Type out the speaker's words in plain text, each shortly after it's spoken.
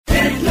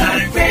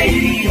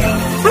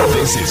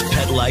This is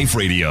Pet Life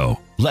Radio.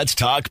 Let's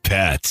talk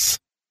pets.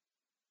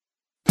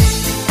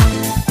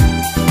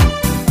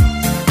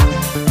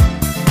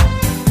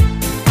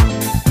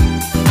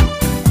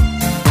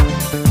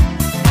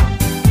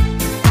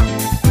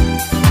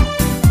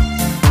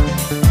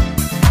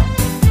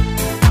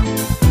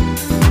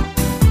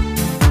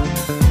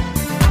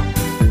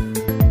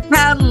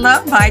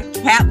 Hello, my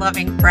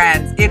cat-loving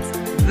friends. It's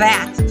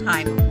that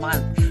time of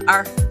month,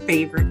 our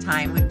favorite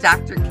time, when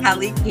Dr.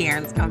 Kelly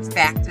Cairns comes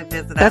back to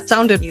visit us. That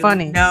sounded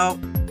funny. No,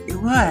 it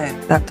would.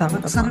 That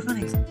sounded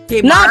funny.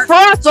 Okay, not for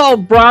us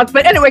old broads,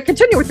 but anyway,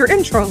 continue with your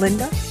intro,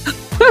 Linda.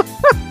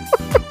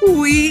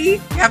 We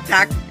have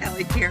Dr.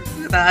 Kelly Cairns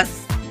with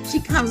us.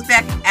 She comes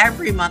back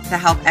every month to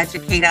help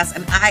educate us,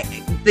 and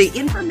the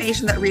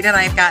information that Rita and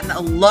I have gotten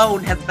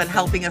alone has been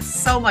helping us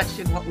so much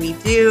in what we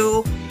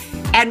do.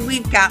 And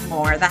we've got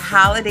more. The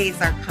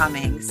holidays are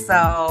coming.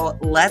 So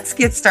let's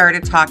get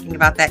started talking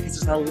about that, because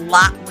there's a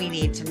lot we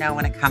need to know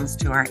when it comes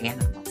to our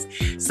animals.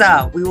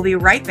 So we will be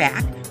right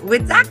back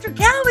with Dr.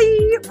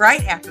 Kelly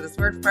right after this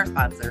word from our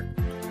sponsor.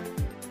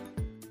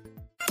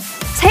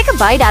 Take a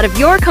bite out of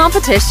your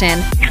competition.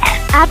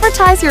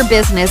 Advertise your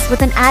business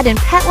with an ad in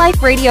Pet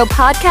Life Radio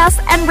podcasts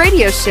and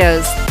radio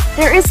shows.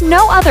 There is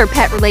no other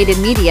pet-related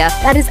media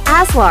that is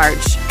as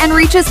large and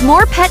reaches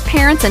more pet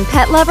parents and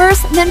pet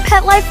lovers than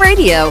Pet Life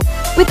Radio.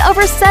 With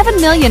over 7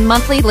 million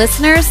monthly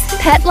listeners,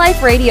 Pet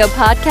Life Radio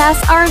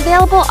podcasts are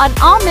available on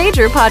all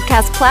major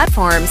podcast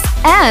platforms.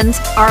 And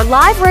our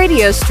live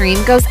radio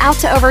stream goes out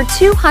to over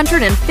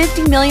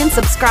 250 million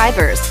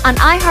subscribers on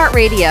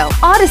iHeartRadio,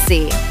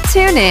 Odyssey,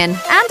 TuneIn,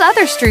 and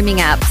other streaming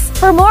apps.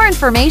 For more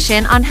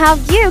information on how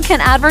you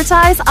can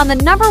advertise on the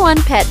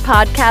 #1 pet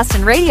podcast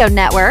and radio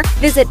network,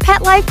 visit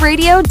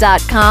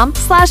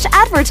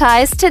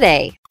PetLifeRadio.com/advertise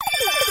today.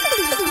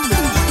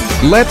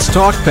 Let's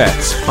Talk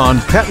Pets on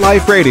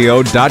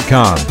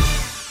PetLifeRadio.com.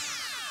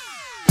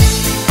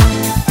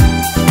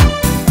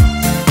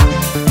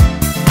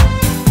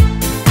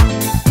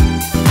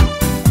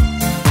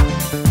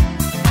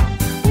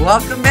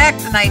 Welcome back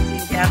to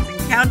 19 Cats and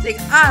Counting.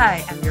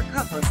 I am your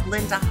co-host,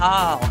 Linda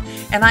Hall,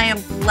 and I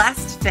am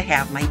blessed to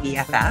have my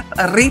BFF,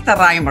 Rita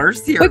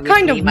Reimers, here with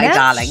me, my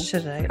darling.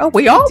 Today. Oh,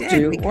 we all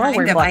do.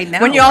 I know.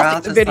 When you all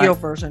see the video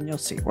version, you'll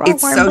see.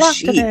 It's so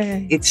chic.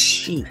 Today. It's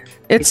chic.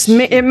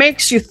 It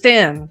makes you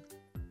thin.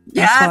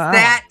 Yes,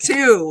 that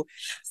too.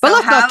 But so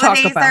let's not talk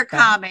holidays about are that.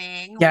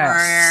 coming.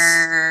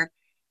 Yes.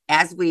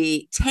 As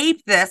we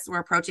tape this, we're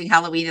approaching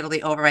Halloween. It'll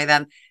be over by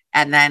then.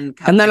 And then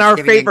our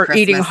favorite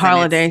eating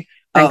holiday,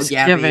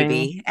 Thanksgiving. Oh, yeah,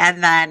 baby.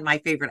 And then my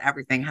favorite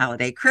everything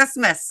holiday,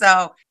 Christmas.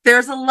 So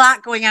there's a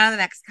lot going on in the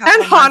next couple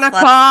and of months.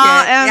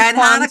 Hanukkah and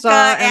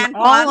Hanukkah and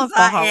all of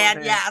the holidays.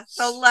 And yeah,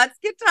 so let's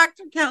get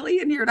Dr. Kelly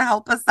in here to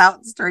help us out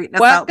and straighten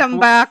us out. Welcome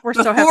back. We're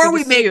so happy before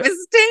we to make see you.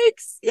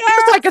 Mistakes. Yeah.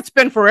 It's like it's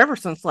been forever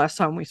since last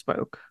time we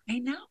spoke. I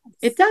know.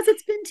 It does.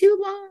 It's been too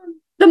long.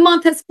 The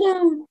month has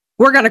flown.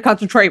 We're going to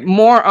concentrate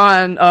more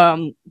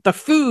on the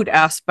food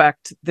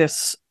aspect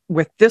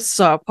with this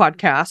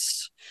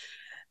podcast.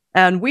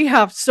 And we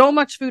have so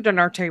much food on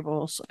our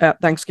tables at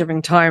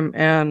Thanksgiving time,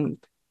 and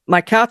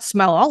my cats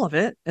smell all of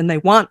it, and they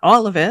want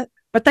all of it,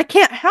 but they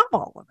can't have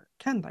all of it,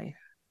 can they?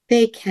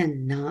 They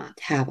cannot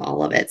have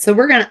all of it. So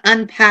we're going to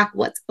unpack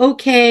what's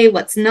okay,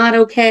 what's not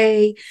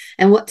okay,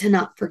 and what to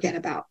not forget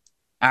about.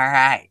 All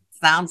right.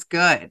 Sounds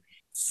good.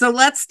 So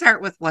let's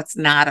start with what's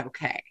not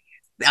okay.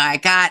 I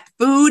got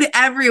food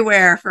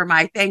everywhere for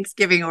my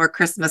Thanksgiving or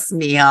Christmas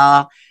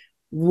meal.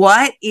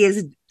 What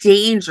is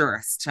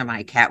dangerous to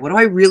my cat? What do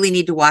I really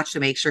need to watch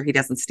to make sure he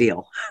doesn't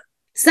steal?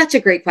 Such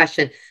a great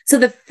question. So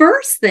the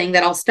first thing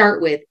that I'll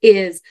start with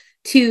is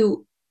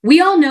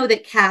we all know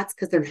that cats,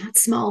 because they're not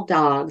small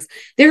dogs,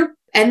 they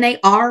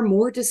are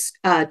more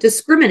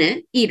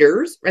discriminate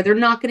eaters, or they're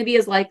not going to be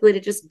as likely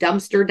to just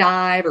dumpster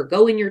dive or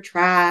go in your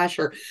trash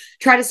or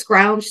try to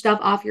scrounge stuff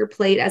off your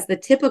plate as the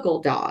typical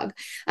dog.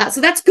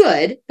 So that's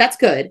good. That's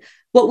good.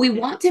 What we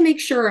want to make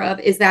sure of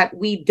is that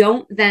we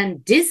don't then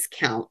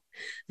discount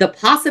the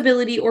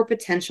possibility or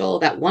potential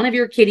that one of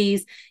your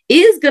kitties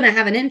is going to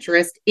have an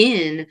interest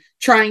in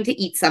trying to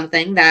eat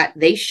something that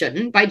they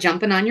shouldn't by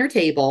jumping on your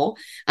table.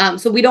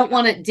 So we don't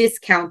want to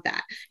discount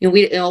that. A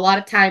lot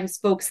of times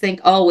folks think,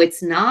 oh,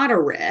 it's not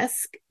a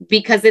risk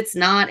because it's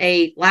not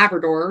a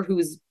Labrador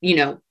who's,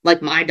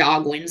 like my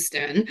dog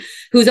Winston,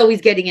 who's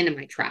always getting into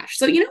my trash.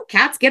 So,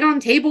 cats get on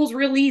tables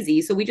real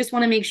easy. So we just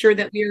want to make sure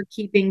that we're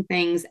keeping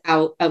things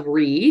out of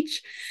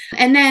reach.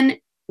 And then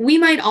we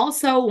might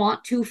also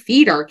want to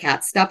feed our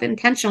cat stuff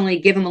intentionally,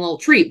 give them a little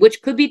treat, which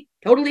could be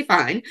totally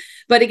fine.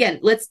 But again,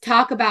 let's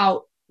talk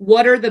about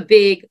what are the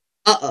big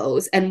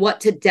uh-ohs and what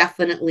to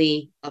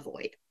definitely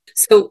avoid.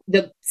 So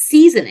the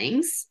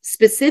seasonings,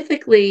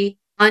 specifically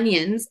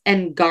onions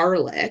and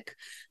garlic,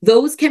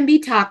 those can be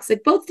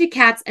toxic both to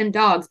cats and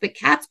dogs, but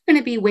cats are going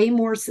to be way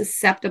more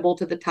susceptible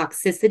to the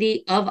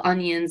toxicity of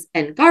onions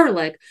and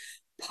garlic,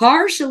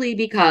 partially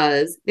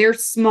because they're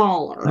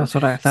smaller. That's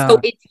what I thought. So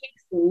it takes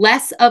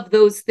less of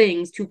those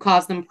things to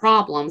cause them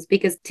problems,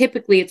 because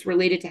typically it's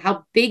related to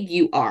how big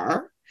you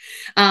are.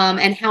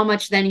 and how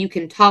much then you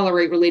can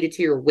tolerate related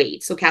to your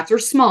weight. So cats are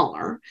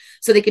smaller,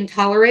 so they can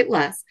tolerate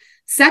less.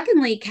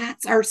 Secondly,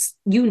 cats are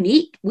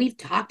unique. We've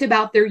talked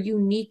about their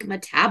unique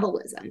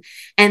metabolism,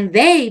 and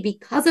they,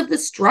 because of the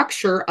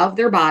structure of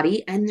their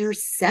body and their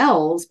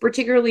cells,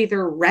 particularly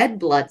their red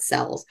blood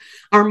cells,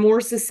 are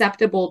more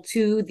susceptible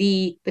to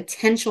the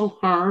potential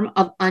harm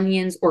of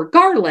onions or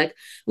garlic,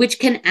 which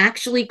can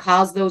actually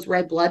cause those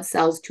red blood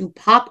cells to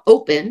pop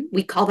open.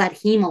 We call that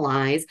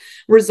hemolyze,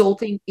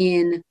 resulting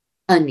in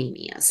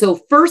anemia. So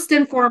first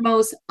and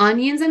foremost,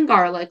 onions and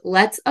garlic,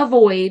 let's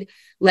avoid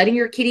letting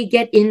your kitty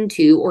get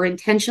into or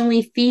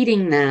intentionally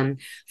feeding them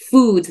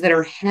foods that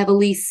are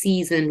heavily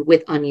seasoned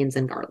with onions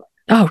and garlic.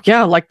 Oh,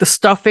 yeah, like the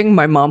stuffing.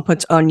 My mom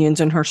puts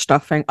onions in her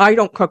stuffing. I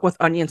don't cook with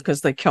onions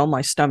because they kill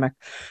my stomach.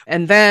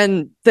 And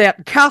then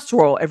that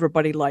casserole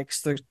everybody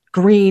likes, the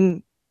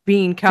green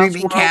bean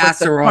casserole, with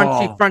the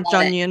crunchy French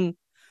onion.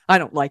 I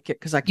don't like it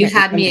because I can't. You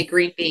had me a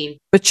green bean.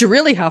 But you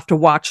really have to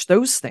watch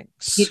those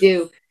things. You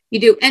do. You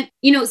do. And,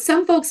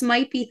 some folks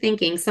might be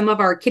thinking, some of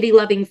our kitty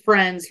loving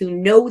friends who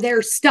know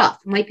their stuff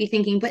might be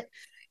thinking, but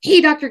hey,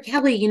 Dr.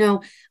 Kelly,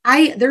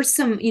 there's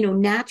some,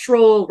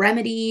 natural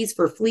remedies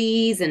for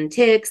fleas and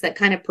ticks that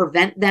kind of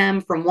prevent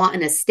them from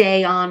wanting to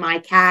stay on my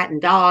cat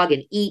and dog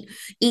and eat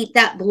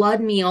that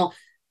blood meal.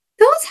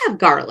 Those have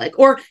garlic.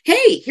 Or,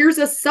 hey, here's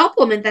a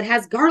supplement that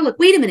has garlic.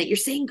 Wait a minute, you're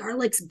saying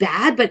garlic's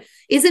bad, but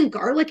isn't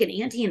garlic an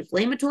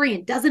anti-inflammatory,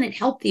 and doesn't it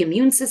help the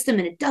immune system,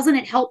 and doesn't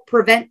it help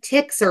prevent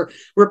ticks or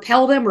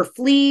repel them or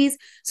fleas?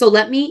 So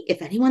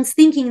if anyone's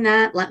thinking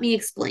that, let me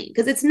explain,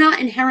 because it's not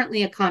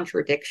inherently a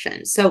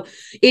contradiction. So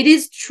it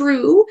is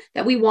true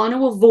that we want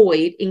to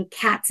avoid, in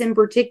cats in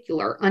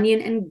particular, onion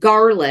and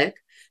garlic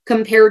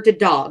compared to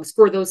dogs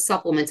for those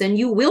supplements. And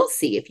you will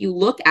see, if you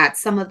look at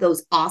some of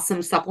those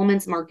awesome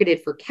supplements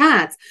marketed for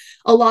cats,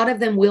 a lot of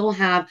them will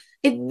have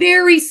a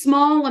very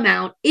small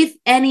amount, if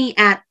any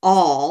at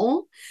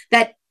all,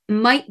 that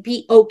might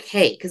be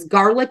okay, because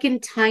garlic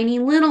in tiny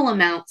little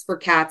amounts for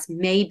cats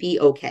may be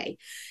okay.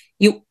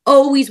 You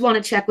always want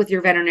to check with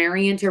your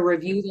veterinarian to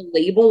review the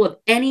label of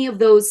any of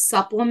those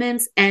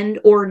supplements and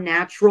or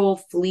natural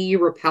flea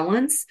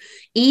repellents,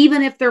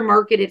 even if they're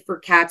marketed for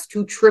cats,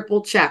 to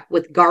triple check.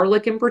 With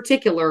garlic in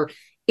particular,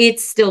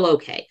 it's still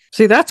okay.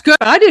 See, that's good.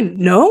 I didn't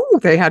know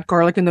they had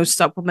garlic in those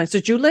supplements.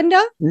 Did you,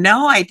 Linda?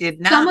 No, I did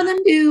not. Some of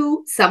them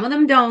do, some of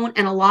them don't.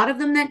 And a lot of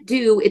them that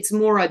do, it's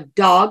more a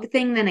dog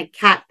thing than a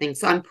cat thing.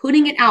 So I'm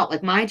putting it out.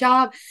 Like, my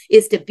job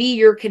is to be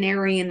your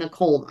canary in the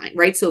coal mine,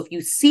 right? So if you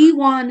see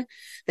one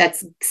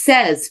that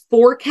says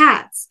for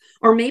cats,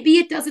 or maybe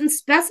it doesn't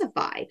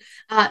specify,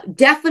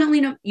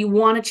 definitely you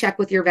want to check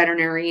with your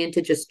veterinarian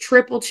to just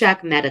triple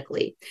check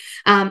medically.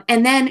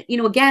 And then,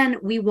 again,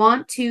 we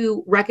want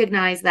to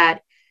recognize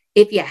that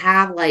if you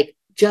have like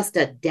just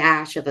a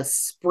dash of a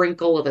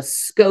sprinkle of a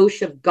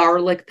skosh of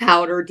garlic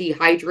powder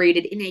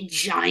dehydrated in a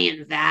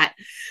giant vat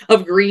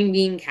of green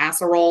bean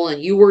casserole,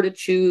 and you were to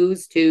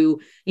choose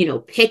to,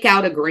 pick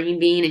out a green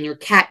bean and your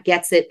cat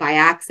gets it by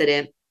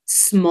accident,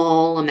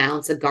 small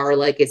amounts of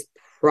garlic is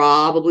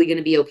probably going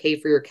to be okay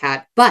for your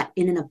cat. But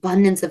in an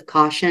abundance of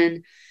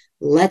caution,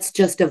 let's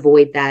just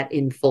avoid that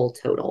in full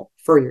total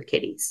for your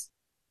kitties.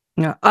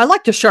 Yeah, I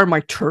like to share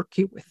my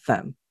turkey with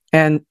them.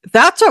 And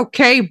that's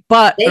okay,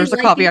 but there's a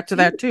caveat to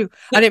that too.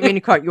 I didn't mean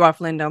to cut you off,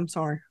 Linda. I'm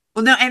sorry.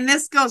 Well, no, and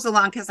this goes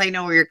along, because I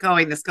know where you're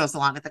going. This goes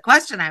along with the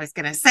question I was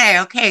going to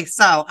say. Okay,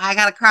 so I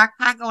got a crock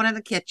pot going in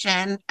the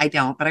kitchen. I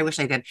don't, but I wish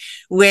I did.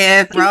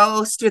 With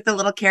roast, with the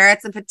little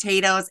carrots and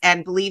potatoes,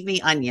 and believe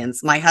me,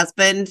 onions. My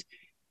husband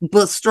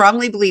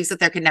strongly believes that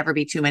there can never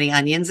be too many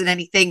onions in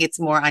anything. It's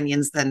more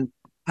onions than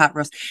pot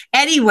roast.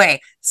 Anyway,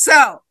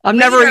 so I've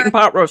never eaten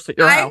pot roast at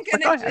your house.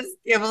 I'm going to just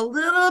give a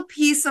little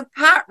piece of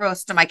pot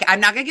roast to my cat. I'm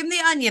not going to give him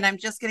the onion. I'm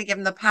just going to give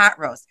him the pot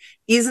roast.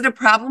 Is it a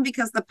problem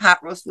because the pot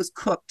roast was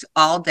cooked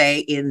all day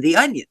in the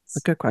onions? A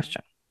good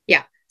question.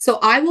 Yeah. So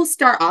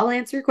I'll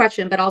answer your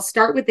question, but I'll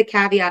start with the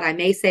caveat I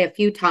may say a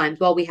few times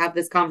while we have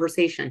this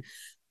conversation.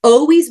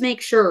 Always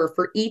make sure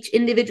for each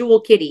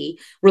individual kitty,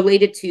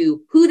 related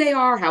to who they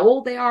are, how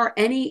old they are,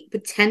 any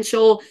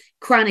potential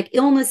chronic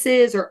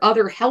illnesses or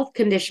other health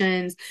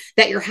conditions,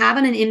 that you're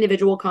having an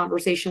individual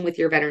conversation with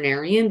your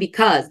veterinarian,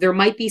 because there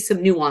might be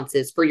some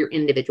nuances for your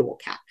individual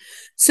cat.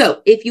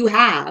 So if you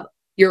have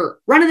your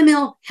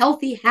run-of-the-mill,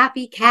 healthy,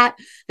 happy cat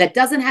that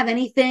doesn't have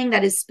anything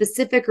that is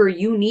specific or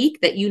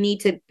unique that you need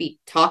to be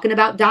talking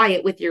about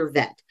diet with your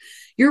vet,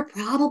 you're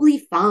probably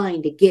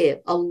fine to give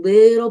a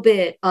little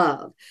bit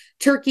of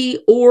turkey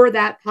or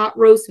that pot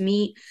roast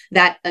meat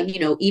that,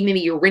 even maybe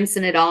you're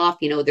rinsing it off,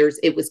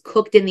 it was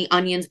cooked in the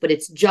onions, but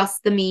it's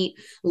just the meat,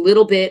 a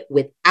little bit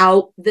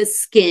without the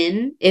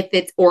skin, if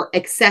it's, or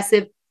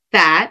excessive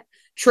fat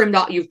trimmed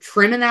off, you're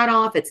trimming that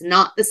off. It's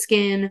not the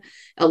skin,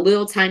 a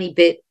little tiny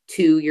bit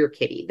to your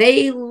kitty.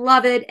 They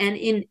love it.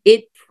 And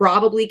it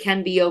probably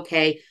can be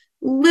okay.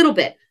 Little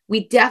bit.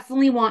 We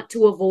definitely want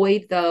to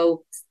avoid,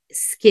 though,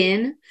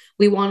 skin.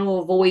 We want to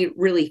avoid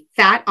really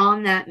fat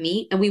on that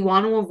meat, and we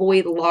want to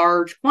avoid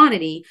large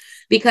quantity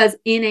because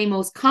in a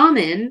most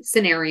common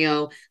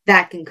scenario,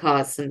 that can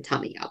cause some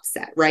tummy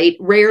upset, right?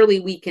 Rarely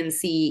we can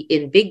see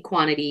in big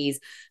quantities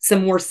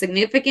some more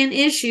significant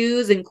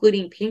issues,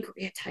 including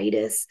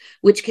pancreatitis,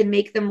 which can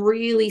make them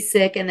really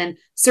sick. And then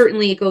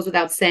certainly it goes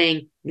without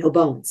saying, no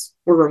bones.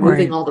 We're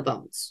removing all the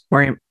bones.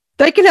 Right.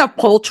 They can have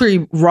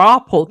raw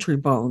poultry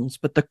bones,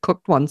 but the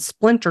cooked ones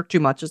splinter too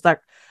much. Is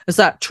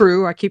that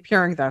true? I keep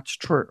hearing that's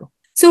true.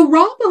 So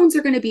raw bones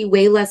are going to be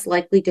way less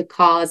likely to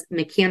cause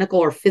mechanical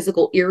or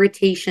physical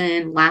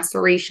irritation,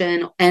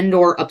 laceration, and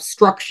or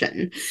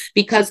obstruction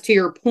because, to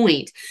your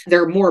point,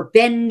 they're more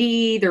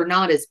bendy, they're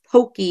not as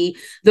pokey.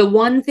 The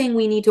one thing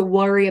we need to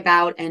worry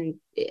about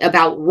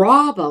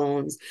raw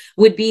bones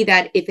would be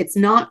that if it's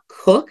not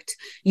cooked,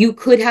 you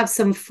could have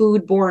some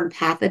foodborne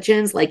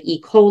pathogens like E.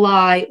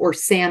 coli or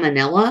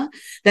salmonella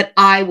that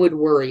I would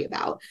worry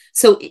about.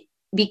 So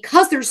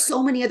because there's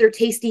so many other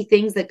tasty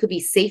things that could be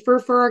safer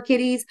for our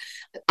kitties,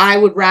 I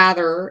would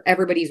rather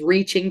everybody's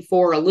reaching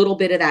for a little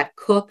bit of that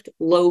cooked,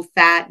 low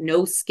fat,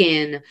 no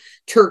skin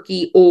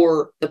turkey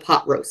or the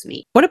pot roast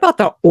meat. What about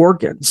the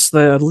organs,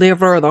 the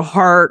liver, the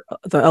heart?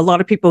 A lot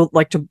of people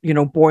like to,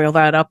 boil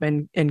that up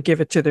and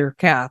give it to their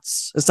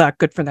cats. Is that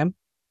good for them?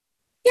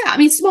 Yeah, I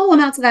mean, small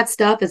amounts of that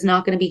stuff is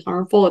not going to be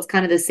harmful. It's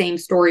kind of the same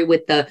story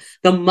with the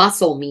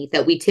muscle meat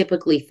that we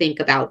typically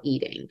think about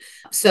eating.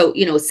 So,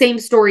 same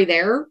story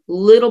there.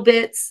 Little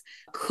bits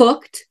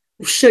cooked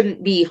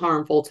shouldn't be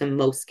harmful to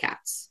most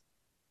cats.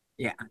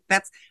 Yeah,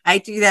 I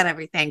do that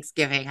every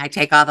Thanksgiving. I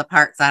take all the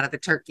parts out of the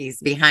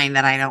turkeys behind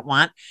that I don't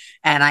want,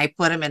 and I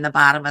put them in the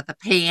bottom of the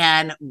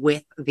pan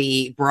with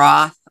the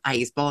broth. I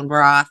use bone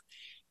broth.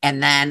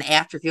 And then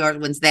after a few hours,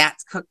 once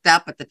that's cooked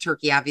up, but the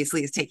turkey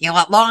obviously is taking a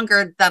lot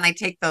longer, then I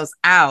take those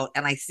out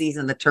and I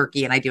season the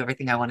turkey and I do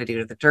everything I want to do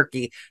to the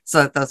turkey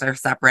so that those are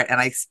separate, and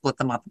I split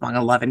them up among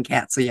 11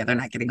 cats. So yeah, they're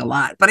not getting a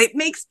lot, but it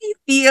makes me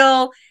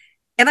feel,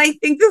 and I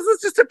think this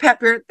is just a pet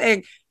parent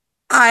thing.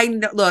 I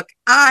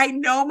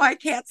know my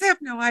cats have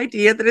no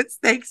idea that it's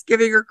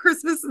Thanksgiving or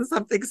Christmas and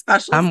something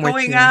special is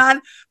going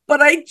on,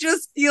 but I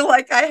just feel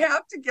like I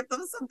have to give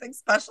them something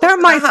special. They're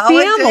my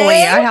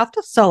family. I have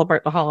to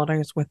celebrate the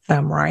holidays with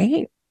them,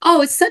 right?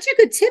 Oh, it's such a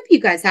good tip you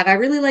guys have. I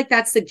really like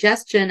that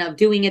suggestion of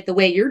doing it the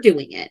way you're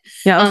doing it.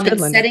 Yeah, that's good,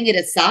 and Linda. Setting it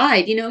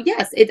aside,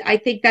 yes, I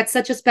think that's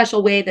such a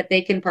special way that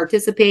they can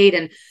participate.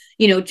 And,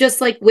 just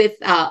like with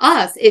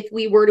us, if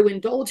we were to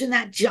indulge in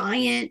that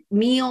giant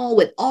meal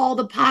with all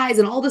the pies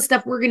and all the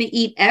stuff we're going to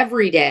eat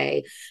every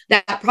day,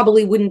 that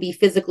probably wouldn't be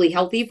physically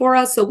healthy for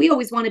us. So we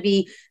always want to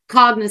be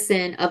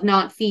cognizant of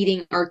not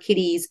feeding our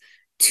kitties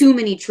too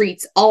many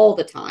treats all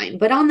the time.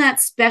 But on that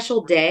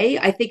special day,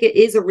 I think it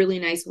is a really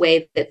nice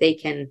way that they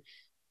can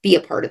be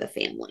a part of the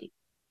family.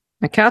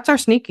 The cats are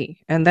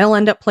sneaky and they'll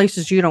end up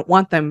places you don't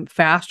want them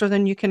faster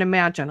than you can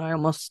imagine. I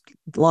almost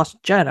lost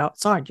Jet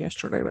outside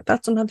yesterday, but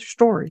that's another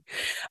story.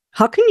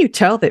 How can you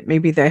tell that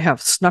maybe they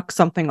have snuck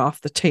something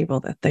off the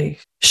table that they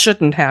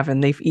shouldn't have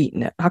and they've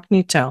eaten it? How can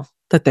you tell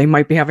that they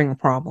might be having a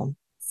problem?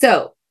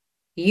 So,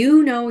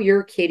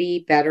 your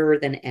kitty better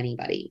than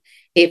anybody.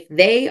 If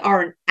they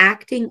aren't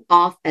acting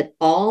off at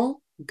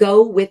all,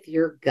 go with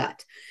your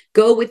gut.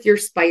 Go with your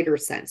spider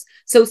sense.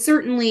 So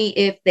certainly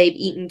if they've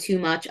eaten too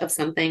much of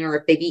something, or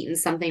if they've eaten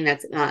something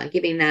that's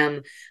giving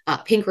them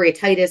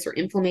pancreatitis or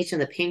inflammation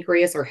of the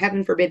pancreas, or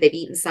heaven forbid, they've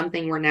eaten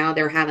something where now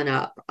they're having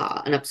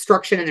an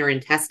obstruction in their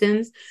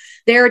intestines,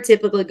 they're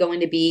typically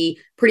going to be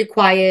pretty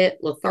quiet,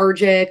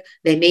 lethargic.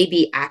 They may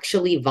be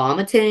actually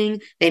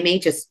vomiting. They may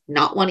just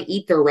not want to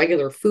eat their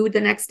regular food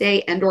the next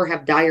day and or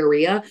have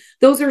diarrhea.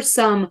 Those are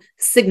some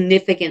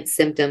significant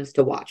symptoms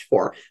to watch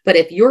for. But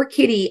if your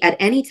kitty at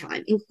any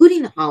time,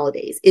 including the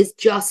holidays, is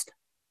just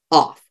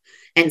off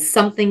and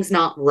something's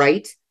not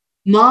right,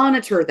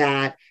 monitor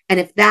that. And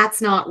if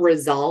that's not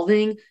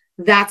resolving,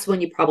 that's when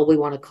you probably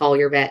want to call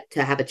your vet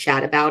to have a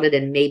chat about it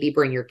and maybe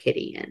bring your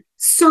kitty in.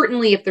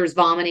 Certainly if there's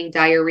vomiting,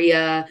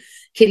 diarrhea,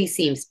 kitty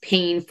seems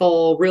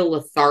painful, real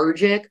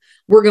lethargic,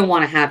 we're going to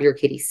want to have your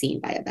kitty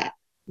seen by a vet.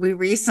 We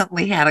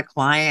recently had a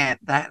client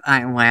that,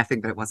 I'm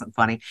laughing, but it wasn't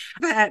funny,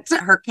 that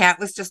her cat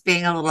was just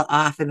being a little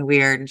off and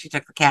weird. And she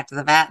took the cat to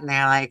the vet and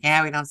they're like,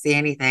 yeah, we don't see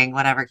anything,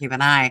 whatever, keep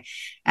an eye.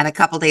 And a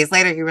couple days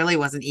later, he really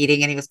wasn't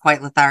eating and he was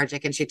quite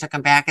lethargic. And she took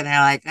him back and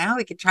they're like, no,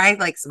 we could try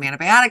like some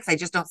antibiotics. I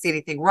just don't see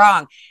anything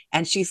wrong.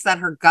 And she said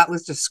her gut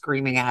was just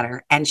screaming at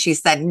her. And she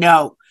said,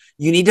 no,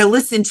 you need to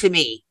listen to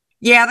me.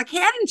 Yeah, the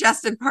cat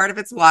ingested part of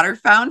its water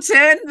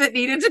fountain that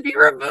needed to be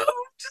removed.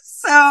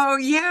 So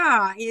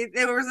yeah,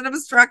 there was an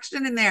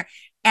obstruction in there,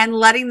 and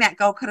letting that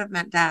go could have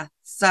meant death.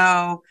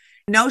 So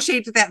no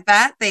shade to that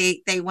vet.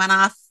 They went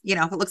off,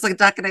 if it looks like a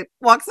duck and it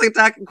walks like a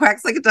duck and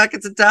quacks like a duck,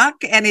 it's a duck.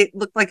 And it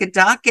looked like a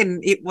duck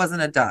and it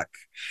wasn't a duck.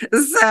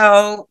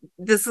 So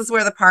this is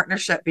where the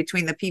partnership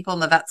between the people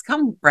and the vets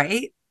come,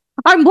 right?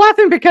 I'm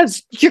laughing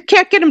because you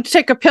can't get them to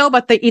take a pill,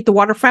 but they eat the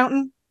water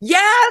fountain.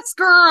 Yes,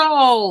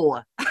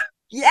 girl.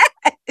 Yes.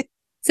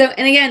 So,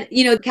 and again,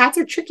 cats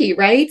are tricky,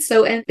 right?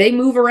 So, and they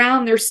move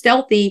around, they're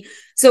stealthy.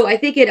 So I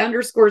think it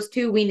underscores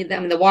too, we need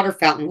them in the water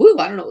fountain. Woo,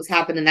 I don't know what was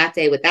happening that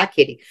day with that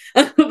kitty.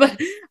 But,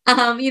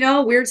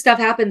 weird stuff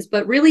happens.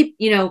 But really,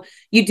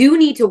 you do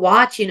need to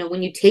watch,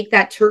 when you take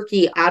that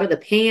turkey out of the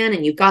pan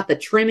and you've got the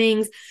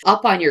trimmings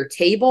up on your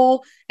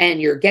table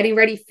and you're getting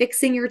ready,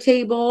 fixing your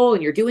table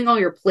and you're doing all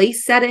your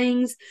place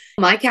settings.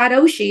 My cat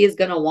Oshi is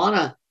going to want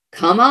to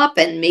come up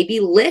and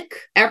maybe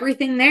lick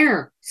everything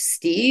there,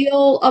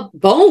 steal a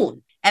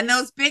bone. And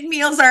those big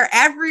meals are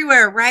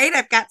everywhere, right?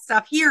 I've got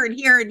stuff here and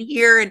here and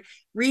here. And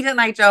Rita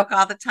and I joke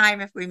all the time,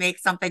 if we make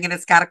something and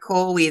it's got a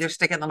cool, we either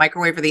stick it in the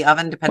microwave or the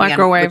oven, depending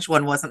on which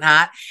one wasn't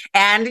hot.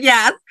 And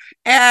yes,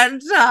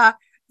 and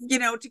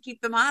to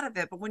keep them out of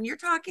it. But when you're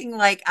talking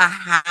like a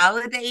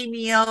holiday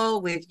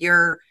meal with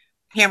your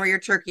ham or your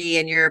turkey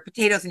and your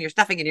potatoes and your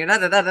stuffing and your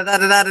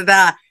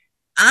da-da-da-da-da-da-da-da,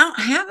 I don't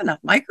have enough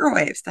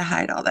microwaves to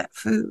hide all that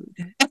food.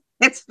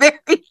 It's very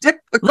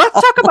difficult. Let's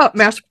talk about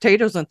mashed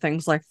potatoes and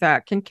things like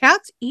that. Can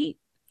cats eat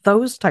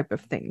those type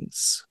of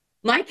things?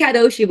 My cat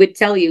Oshi would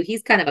tell you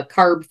he's kind of a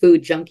carb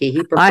food junkie.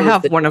 He prefers I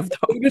have one of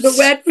those. The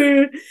wet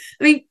food.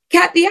 I mean,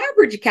 the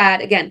average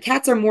cat, again,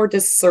 cats are more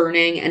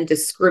discerning and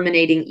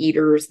discriminating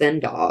eaters than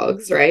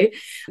dogs, right?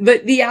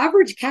 But the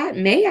average cat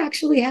may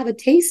actually have a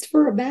taste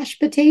for a mashed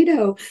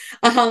potato.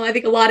 I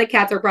think a lot of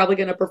cats are probably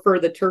going to prefer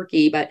the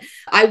turkey, but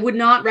I would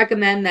not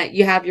recommend that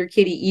you have your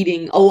kitty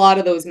eating a lot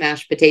of those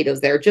mashed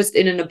potatoes there, just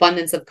in an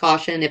abundance of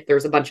caution if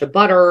there's a bunch of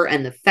butter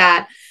and the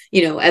fat,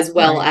 as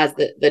well as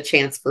the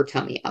chance for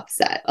tummy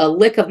upset. A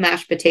lick of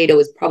mashed potato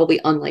is probably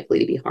unlikely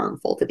to be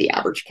harmful to the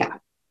average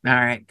cat. All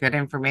right. Good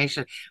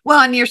information. Well,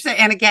 and you're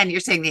saying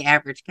the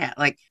average cat,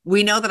 like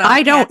we know that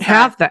I don't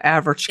have the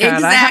average cat.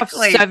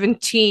 Exactly. I have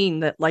 17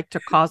 that like to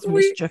cause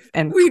mischief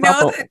and we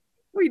trouble.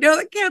 We know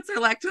that cats are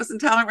lactose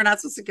intolerant. We're not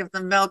supposed to give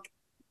them milk.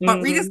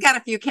 But Rita's got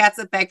a few cats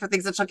that beg for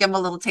things that she'll give them a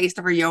little taste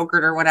of her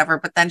yogurt or whatever.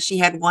 But then she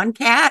had one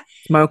cat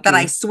that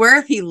I swear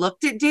if he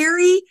looked at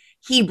dairy,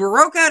 he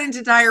broke out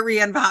into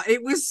diarrhea and vomit.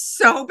 It was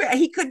so bad.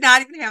 He could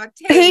not even have a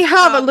taste. He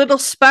had a little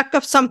speck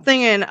of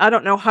something, and I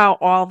don't know how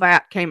all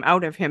that came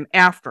out of him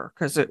after,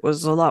 because it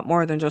was a lot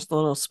more than just a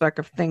little speck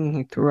of thing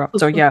he threw up.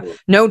 So yeah,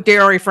 no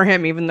dairy for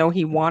him, even though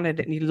he wanted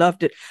it and he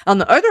loved it. On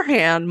the other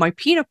hand, my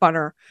peanut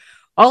butter,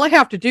 all I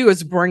have to do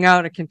is bring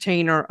out a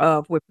container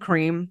of whipped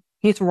cream.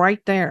 He's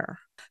right there.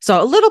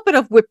 So a little bit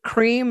of whipped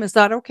cream, is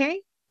that okay?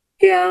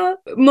 Yeah,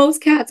 most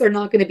cats are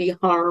not going to be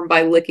harmed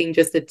by licking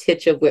just a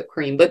titch of whipped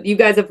cream, but you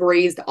guys have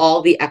raised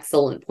all the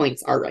excellent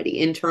points already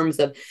in terms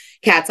of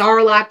cats are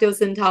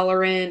lactose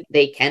intolerant.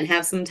 They can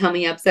have some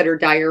tummy upset or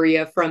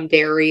diarrhea from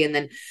dairy, and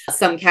then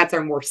some cats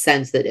are more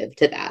sensitive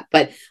to that.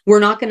 But we're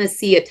not going to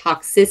see a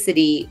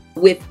toxicity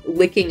with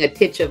licking a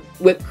titch of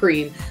whipped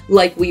cream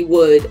like we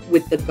would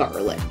with the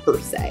garlic per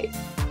se.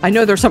 I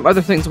know there's some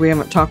other things we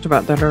haven't talked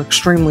about that are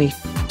extremely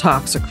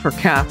toxic for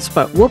cats,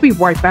 but we'll be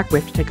right back. We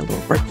have to take a little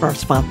break for our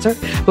sponsor.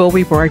 We'll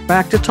be right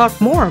back to talk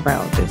more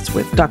about this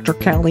with Dr.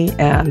 Kelly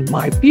and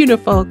my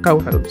beautiful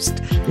co-host,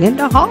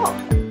 Linda Hall.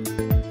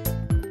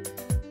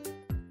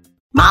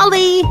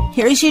 Molly,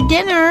 here's your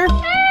dinner.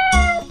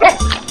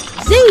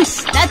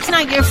 Zeus, that's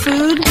not your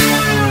food.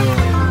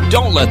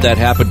 Don't let that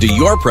happen to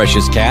your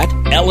precious cat.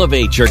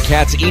 Elevate your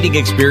cat's eating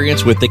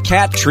experience with the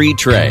Cat Tree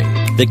Tray.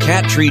 The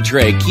Cat Tree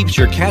Tray keeps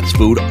your cat's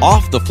food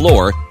off the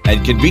floor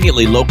and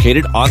conveniently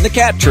located on the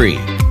cat tree.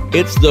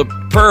 It's the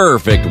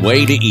perfect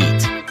way to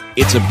eat.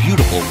 It's a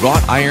beautiful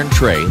wrought iron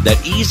tray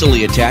that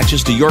easily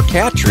attaches to your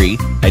cat tree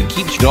and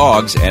keeps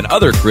dogs and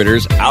other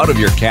critters out of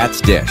your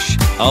cat's dish.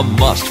 A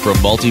must for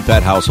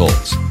multi-pet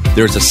households.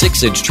 There's a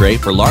 6-inch tray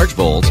for large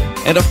bowls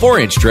and a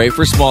 4-inch tray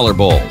for smaller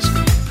bowls.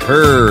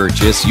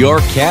 Purchase your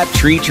Cat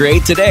Tree Tray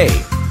today.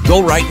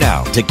 Go right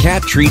now to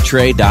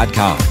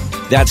cattreetray.com.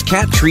 That's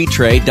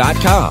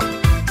cattreetray.com.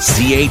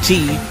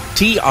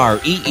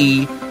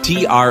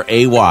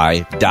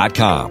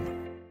 cattreetray.com.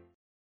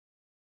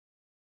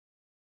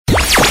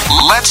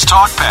 Let's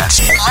talk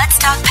pets Let's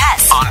talk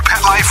pets on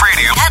Pet Life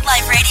Radio. Pet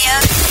Life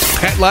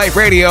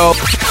Radio.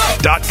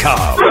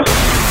 PetLifeRadio.com.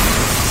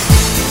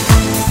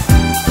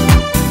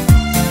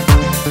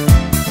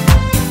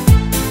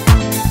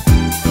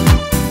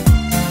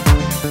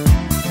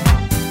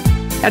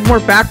 And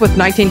we're back with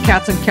 19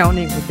 Cats and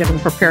Counting. We're getting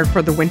prepared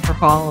for the winter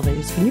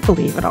holidays. Can you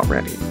believe it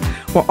already?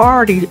 We're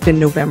already in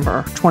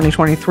November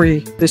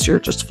 2023. This year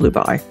just flew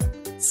by.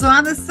 So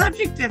on the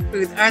subject of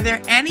foods, are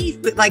there any,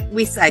 like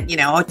we said,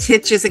 a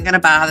titch isn't going to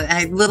bother,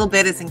 a little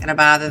bit isn't going to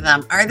bother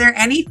them. Are there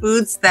any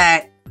foods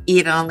that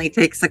it only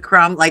takes a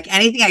crumb? Like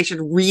anything I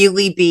should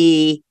really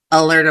be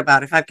alert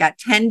about? If I've got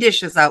 10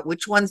 dishes out,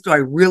 which ones do I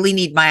really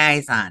need my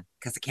eyes on?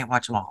 Because I can't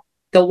watch them all.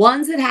 The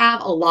ones that have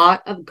a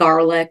lot of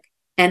garlic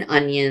and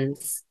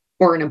onions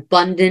or an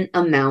abundant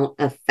amount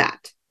of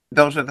fat.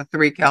 Those are the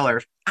 3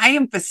 killers. I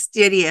am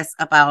fastidious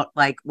about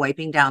like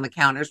wiping down the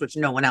counters, which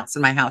no one else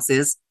in my house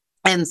is.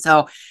 And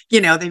so, they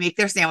make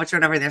their sandwich or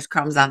whatever, there's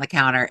crumbs on the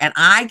counter. And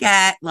I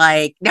get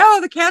like, no,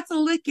 the cats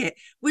will lick it,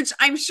 which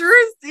I'm sure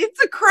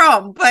it's a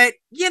crumb, but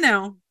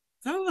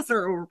Some of us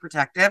are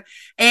overprotective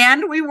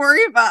and we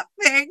worry about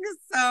things.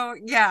 So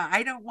yeah,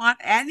 I don't want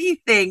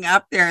anything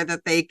up there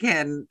that they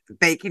can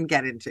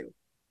get into.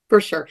 For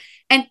sure.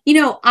 And,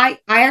 I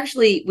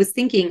actually was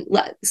thinking,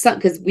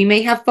 because we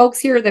may have folks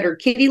here that are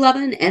kitty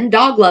loving and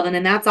dog loving,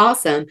 and that's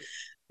awesome.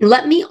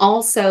 Let me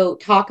also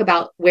talk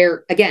about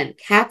where, again,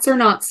 cats are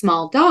not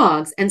small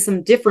dogs and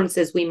some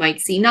differences we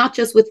might see, not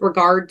just with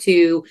regard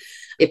to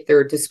if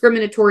they're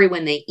discriminatory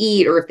when they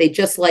eat or if they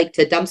just like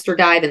to dumpster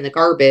dive in the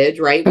garbage,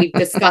 right? We've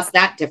discussed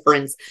that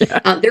difference.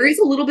 There is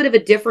a little bit of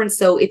a difference.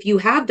 So if you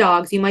have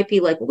dogs, you might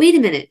be like, wait a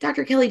minute,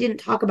 Dr. Kelly didn't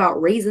talk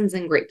about raisins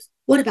and grapes.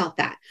 What about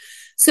that?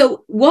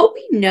 So what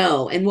we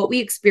know and what we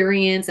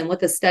experience and what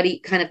the study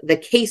kind of the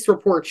case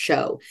reports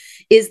show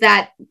is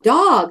that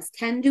dogs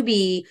tend to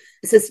be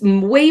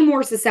way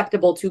more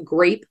susceptible to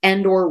grape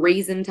and or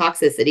raisin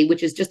toxicity,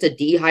 which is just a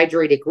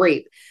dehydrated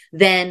grape,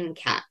 than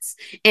cats.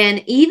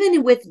 And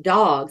even with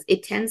dogs,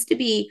 it tends to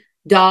be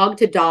dog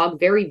to dog,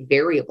 very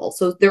variable.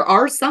 So there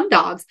are some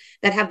dogs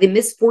that have the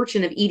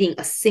misfortune of eating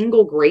a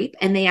single grape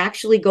and they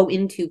actually go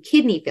into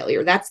kidney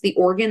failure. That's the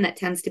organ that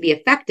tends to be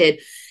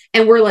affected.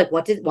 And we're like,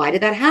 why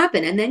did that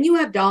happen? And then you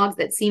have dogs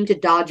that seem to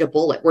dodge a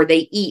bullet where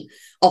they eat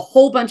a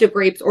whole bunch of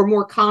grapes, or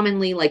more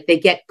commonly, like they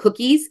get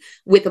cookies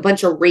with a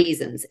bunch of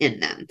raisins in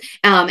them.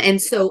 And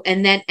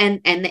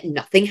then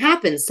nothing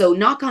happens. So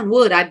knock on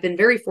wood, I've been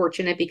very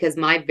fortunate because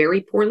my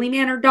very poorly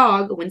mannered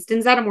dog,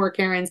 Winston Zeddemore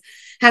Cairns,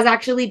 has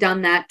actually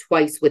done that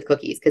twice with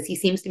cookies because he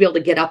seems to be able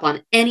to get up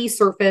on any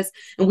surface.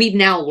 And we've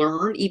now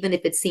learned, even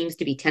if it seems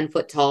to be 10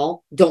 foot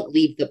tall, don't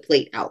leave the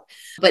plate out.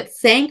 But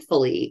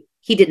thankfully,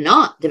 he did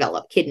not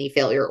develop kidney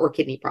failure or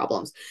kidney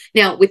problems.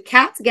 Now, with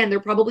cats, again, they're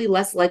probably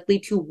less likely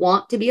to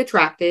want to be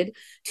attracted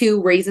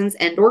to raisins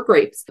and or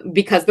grapes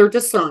because they're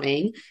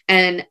discerning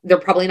and they're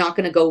probably not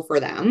going to go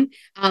for them.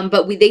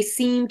 But they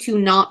seem to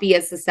not be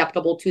as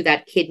susceptible to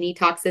that kidney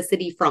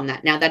toxicity from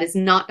that. Now, that is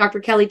not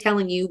Dr. Kelly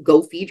telling you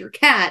go feed your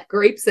cat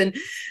grapes and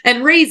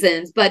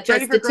raisins, but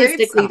just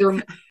statistically,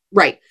 they're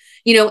right.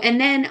 And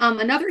then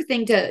another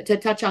thing to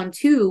touch on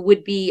too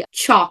would be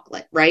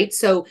chocolate, right?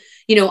 So,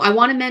 I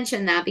want to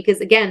mention that because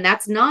again,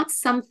 that's not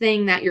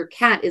something that your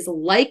cat is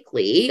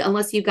likely,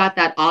 unless you've got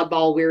that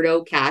oddball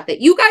weirdo cat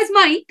that you guys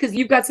might, because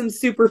you've got some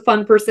super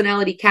fun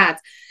personality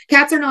cats.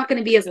 Cats are not going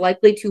to be as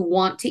likely to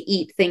want to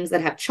eat things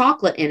that have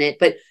chocolate in it,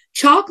 but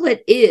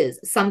chocolate is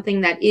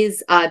something that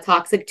is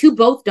toxic to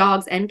both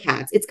dogs and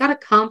cats. It's got a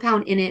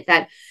compound in it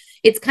that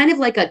it's kind of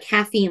like a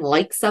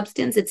caffeine-like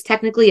substance. It's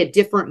technically a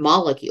different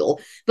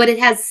molecule, but it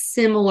has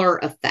similar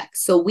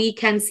effects. So we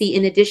can see,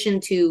 in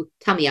addition to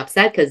tummy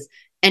upset, because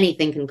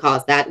anything can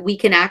cause that, we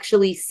can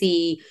actually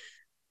see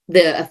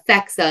the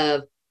effects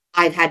of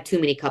I've had too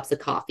many cups of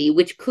coffee,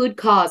 which could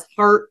cause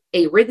heart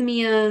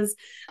arrhythmias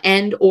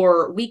and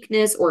or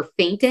weakness or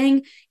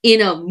fainting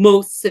in a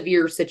most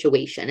severe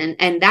situation.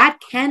 And that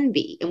can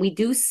be, and we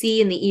do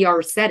see in the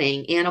ER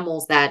setting,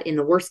 animals that in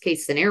the worst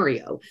case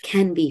scenario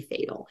can be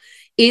fatal.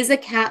 Is a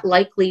cat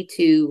likely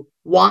to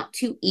want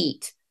to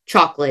eat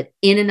chocolate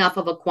in enough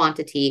of a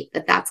quantity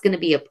that that's going to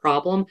be a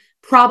problem?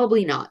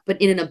 Probably not.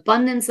 But in an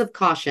abundance of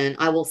caution,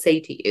 I will say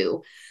to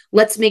you,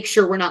 let's make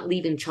sure we're not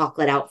leaving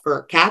chocolate out for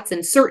our cats.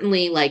 And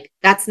certainly,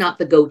 that's not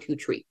the go-to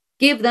treat.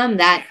 Give them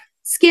that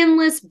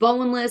skinless,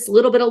 boneless,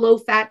 little bit of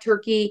low-fat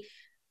turkey,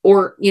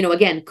 or,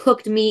 again,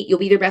 cooked meat. You'll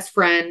be their best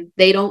friend.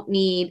 They don't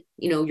need,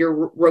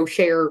 your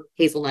Rocher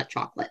hazelnut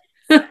chocolate.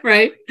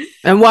 Right.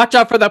 And watch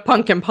out for the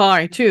pumpkin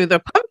pie too. The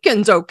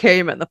pumpkin's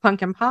okay, but the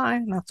pumpkin pie,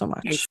 not so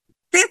much.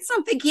 That's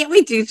something, can't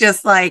we do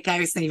just like, I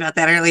was thinking about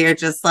that earlier,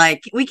 just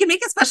like we can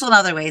make it special in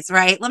other ways,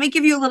 right? Let me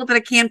give you a little bit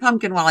of canned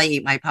pumpkin while I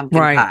eat my pumpkin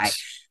pie.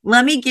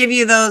 Let me give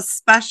you those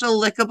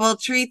special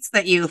lickable treats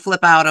that you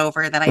flip out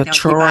over that I don't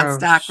keep on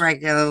stock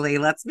regularly.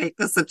 Let's make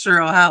this a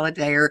churro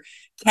holiday, or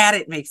Cat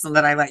It makes them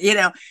that I like.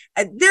 There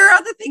are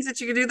other things that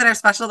you can do that are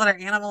special, that are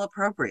animal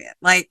appropriate.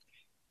 Like,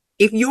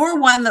 if you're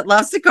one that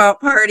loves to go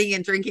out partying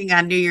and drinking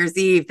on New Year's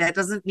Eve, that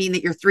doesn't mean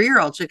that your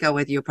 3-year-old should go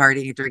with you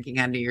partying and drinking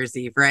on New Year's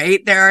Eve,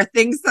 right? There are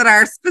things that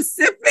are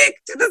specific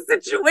to the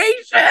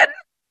situation.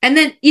 And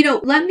then,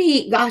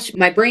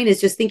 my brain is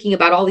just thinking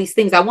about all these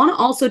things. I want to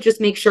also just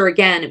make sure,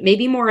 again,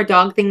 maybe more a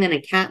dog thing than a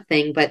cat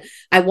thing, but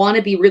I want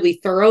to be really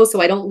thorough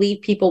so I don't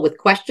leave people with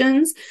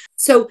questions.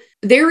 So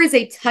there is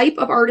a type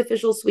of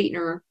artificial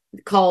sweetener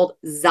called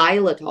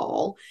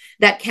xylitol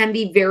that can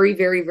be very,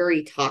 very,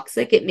 very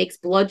toxic. It makes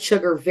blood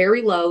sugar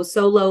very low,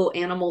 so low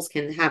animals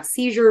can have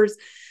seizures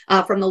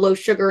from the low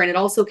sugar, and it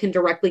also can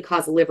directly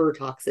cause liver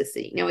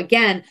toxicity. Now,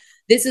 again,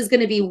 this is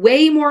going to be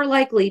way more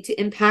likely to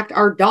impact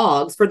our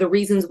dogs for the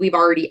reasons we've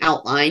already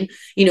outlined.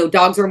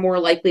 Dogs are more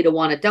likely to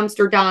want to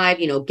dumpster dive,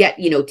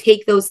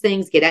 take those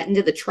things, get it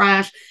into the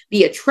trash,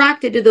 be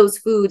attracted to those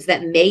foods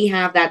that may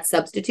have that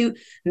substitute.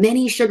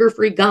 Many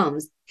sugar-free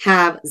gums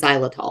have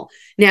xylitol.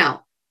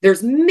 Now,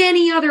 there's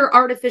many other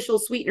artificial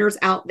sweeteners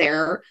out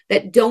there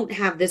that don't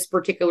have this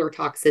particular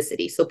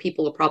toxicity. So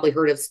people have probably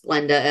heard of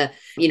Splenda,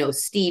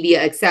 stevia,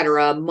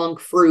 etc., monk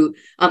fruit.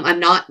 I'm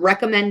not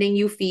recommending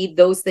you feed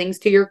those things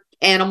to your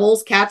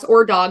animals, cats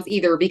or dogs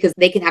either, because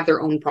they can have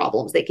their own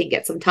problems. They can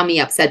get some tummy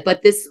upset.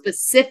 But this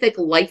specific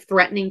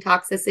life-threatening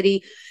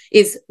toxicity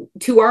is,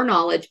 to our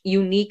knowledge,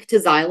 unique to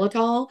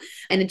xylitol.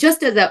 And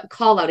just as a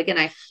call out, again,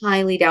 I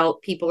highly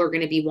doubt people are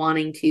going to be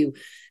wanting to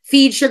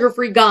feed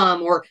sugar-free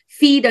gum or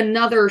feed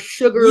another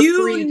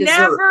sugar-free dessert.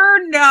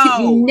 Never know.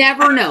 You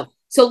never know.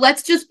 So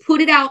let's just put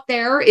it out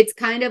there. It's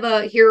kind of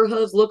a here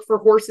hooves, look for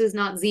horses,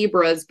 not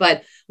zebras,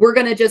 but we're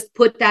going to just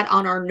put that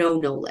on our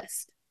no-no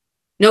list.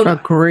 No.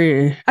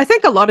 Agree. I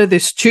think a lot of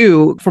this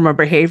too, from a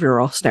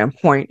behavioral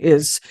standpoint,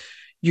 is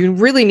you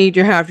really need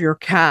to have your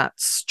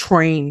cats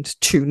trained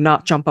to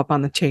not jump up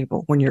on the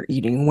table when you're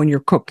eating, when you're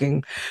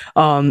cooking,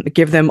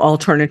 give them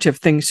alternative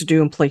things to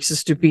do and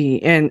places to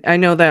be. And I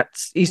know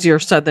that's easier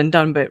said than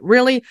done, but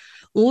really,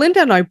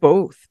 Linda and I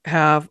both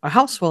have a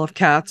house full of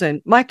cats,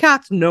 and my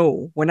cats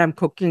know when I'm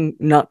cooking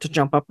not to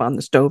jump up on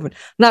the stove and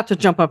not to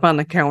jump up on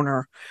the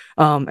counter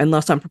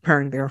unless I'm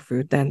preparing their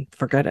food. Then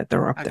forget it.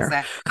 They're up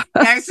there.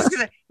 I was just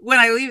gonna, when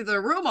I leave the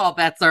room, all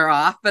bets are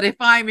off. But if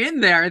I'm in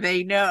there,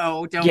 they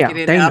know. Don't get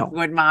it up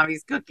when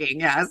mommy's cooking.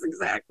 Yes,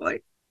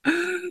 exactly.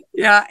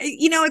 Yeah,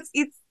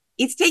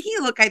 it's taking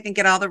a look, I think,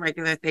 at all the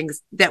regular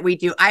things that we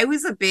do. I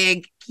was a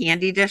big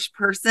candy dish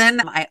person.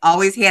 I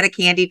always had a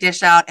candy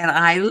dish out, and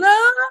I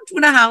loved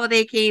when a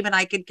holiday came and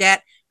I could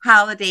get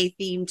holiday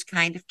themed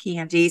kind of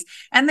candies.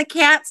 And the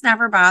cats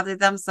never bothered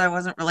them, so I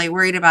wasn't really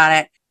worried about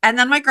it. And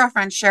then my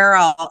girlfriend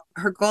Cheryl,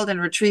 her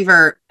golden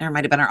retriever, or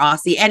might have been her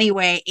Aussie,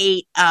 anyway,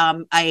 ate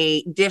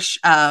a dish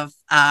of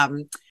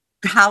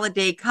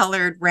holiday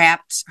colored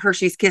wrapped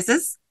Hershey's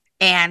Kisses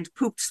and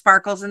pooped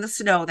sparkles in the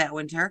snow that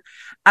winter.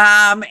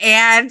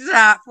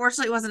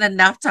 Fortunately, it wasn't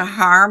enough to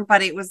harm,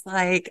 but it was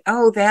like,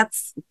 oh,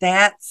 that's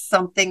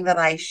something that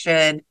I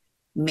should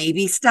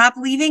maybe stop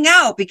leaving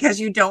out, because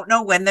you don't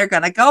know when they're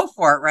going to go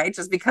for it, right?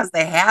 Just because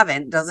they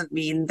haven't doesn't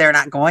mean they're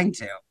not going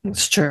to.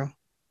 It's true.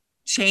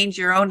 Change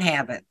your own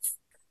habits.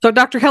 So,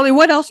 Dr. Kelly,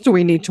 what else do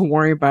we need to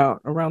worry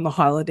about around the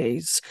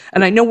holidays?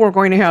 And I know we're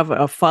going to have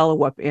a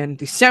follow-up in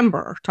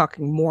December,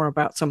 talking more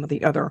about some of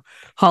the other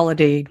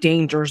holiday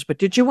dangers. But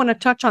did you want to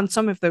touch on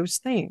some of those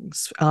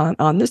things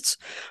on this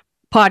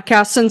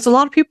podcast, since a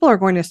lot of people are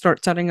going to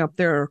start setting up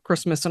their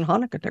Christmas and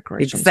Hanukkah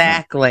decorations?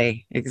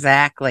 Exactly.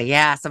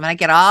 Yes. I'm going to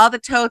get all the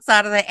totes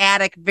out of the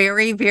attic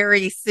very,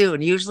 very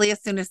soon. Usually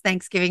as soon as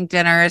Thanksgiving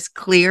dinner is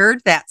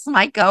cleared, that's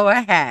my go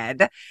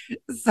ahead.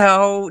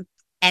 So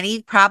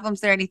any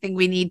problems there, anything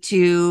we need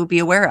to be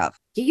aware of?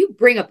 You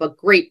bring up a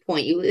great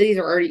point. These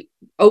are already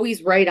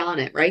always right on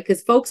it, right?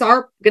 Because folks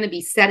are going to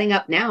be setting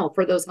up now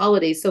for those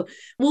holidays. So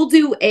we'll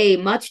do a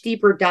much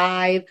deeper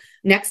dive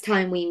next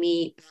time we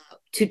meet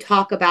to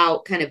talk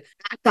about kind of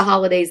the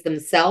holidays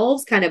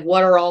themselves, kind of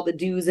what are all the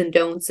do's and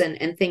don'ts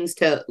and things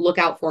to look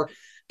out for.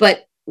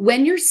 But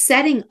when you're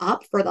setting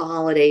up for the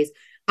holidays,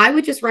 I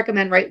would just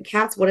recommend, right?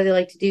 Cats, what do they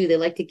like to do? They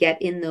like to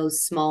get in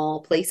those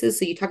small places.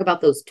 So you talk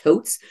about those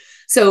totes.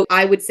 So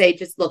I would say,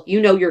 just look,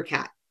 you know your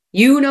cat.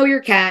 You know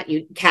your cat,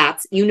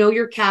 you know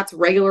your cat's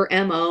regular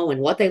MO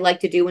and what they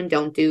like to do and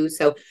don't do.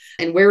 So,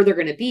 and where they're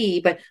going to be.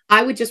 But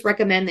I would just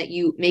recommend that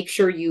you make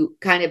sure you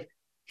kind of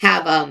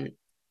have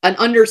an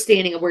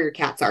understanding of where your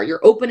cats are.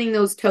 You're opening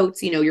those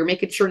totes, you're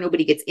making sure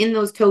nobody gets in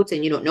those totes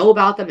and you don't know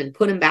about them and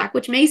put them back,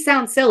 which may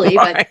sound silly,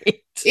 right. But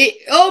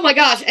oh my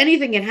gosh,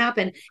 anything can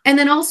happen. And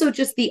then also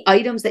just the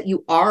items that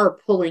you are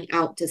pulling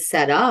out to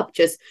set up,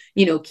 just,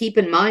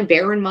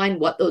 bear in mind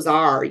what those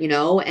are,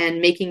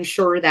 and making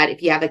sure that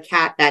if you have a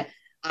cat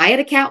I had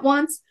a cat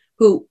once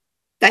who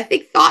I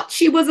think thought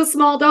she was a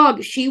small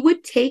dog. She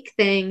would take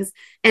things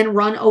and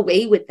run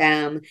away with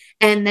them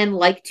and then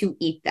like to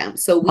eat them.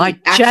 So my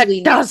Jet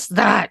does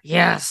that.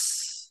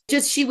 Yes.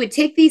 Just she would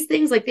take these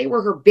things like they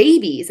were her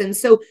babies. And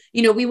so,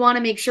 we want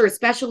to make sure,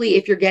 especially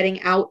if you're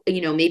getting out,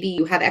 maybe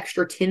you have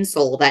extra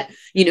tinsel that,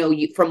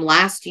 from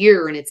last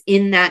year and it's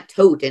in that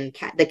tote and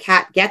the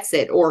cat gets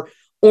it, or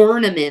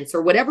ornaments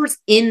or whatever's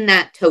in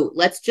that tote.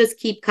 Let's just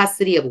keep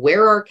custody of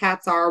where our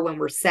cats are when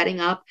we're setting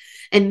up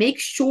and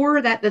make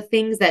sure that the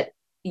things that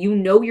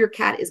your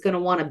cat is going to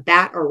want to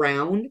bat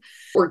around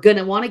or going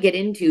to want to get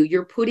into,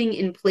 you're putting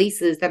in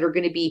places that are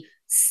going to be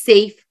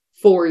safe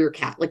for your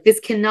cat. Like,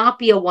 this cannot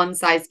be a one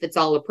size fits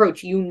all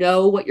approach. You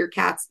know what your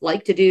cats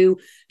like to do,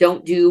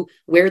 don't do,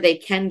 where they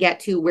can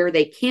get to, where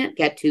they can't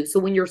get to. So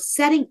when you're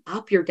setting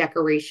up your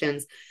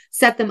decorations,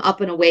 set them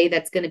up in a way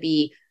that's going to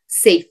be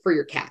safe for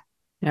your cat.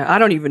 Yeah, I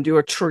don't even do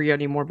a tree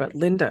anymore, but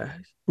Linda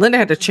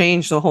had to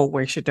change the whole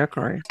way she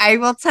decorates. I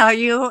will tell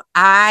you,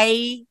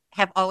 I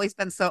have always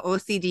been so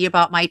OCD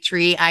about my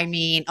tree. I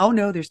mean, oh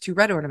no, there's two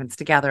red ornaments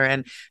together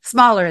and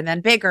smaller and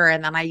then bigger.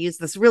 And then I use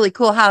this really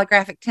cool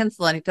holographic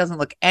tinsel and it doesn't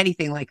look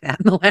anything like that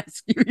in the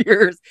last few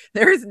years.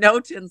 There is no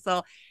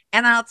tinsel.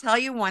 And I'll tell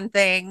you one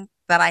thing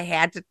that I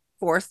had to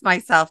force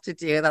myself to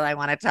do that I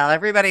want to tell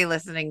everybody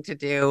listening to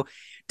do.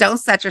 Don't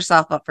set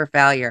yourself up for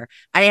failure.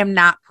 I am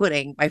not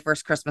putting my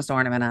first Christmas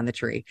ornament on the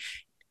tree.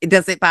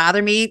 Does it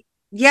bother me?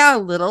 Yeah, a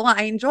little.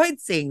 I enjoyed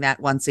seeing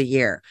that once a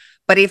year.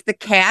 But if the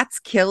cats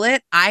kill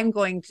it, I'm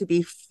going to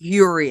be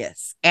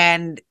furious.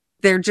 And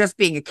they're just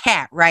being a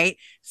cat, right?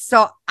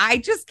 So I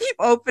just keep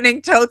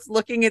opening totes,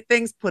 looking at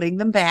things, putting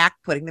them back,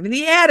 putting them in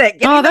the attic.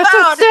 Oh, that's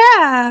so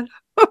sad.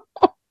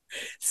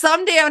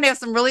 Someday I'm going to have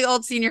some really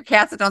old senior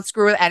cats that don't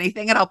screw with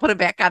anything, and I'll put it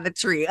back on the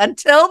tree.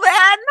 Until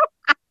then,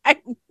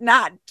 I'm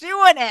not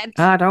doing it.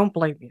 I don't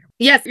blame you.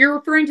 Yes, you're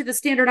referring to the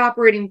standard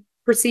operating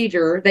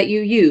procedure that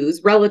you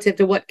use relative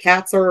to what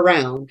cats are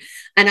around.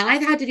 And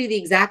I've had to do the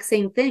exact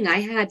same thing.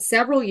 I had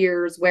several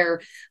years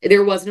where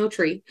there was no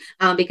tree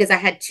because I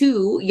had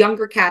two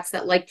younger cats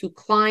that like to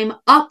climb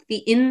up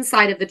the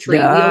inside of the tree.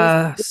 Yes. We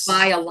always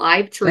buy a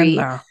live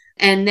tree.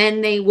 And then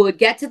they would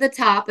get to the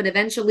top, and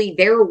eventually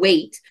their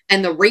weight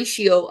and the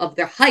ratio of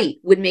their height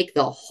would make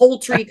the whole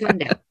tree come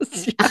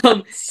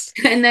down.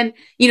 And then,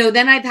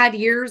 then I've had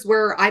years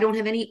where I don't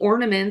have any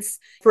ornaments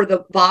for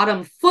the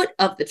bottom foot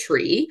of the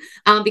tree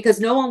because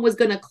no one was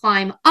going to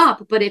climb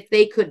up. But if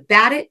they could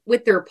bat it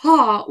with their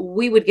paw,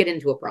 we would get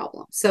into a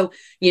problem. So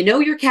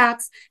your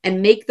cats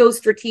and make those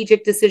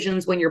strategic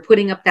decisions when you're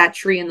putting up that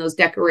tree and those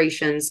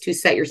decorations to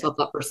set yourself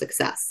up for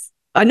success.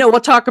 I know we'll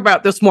talk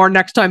about this more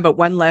next time, but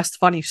one last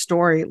funny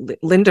story.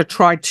 Linda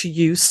tried to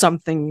use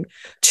something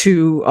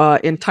to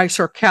entice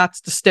her cats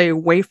to stay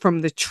away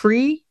from the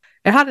tree.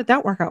 And how did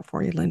that work out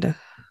for you, Linda?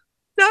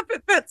 Stuff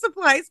at Pet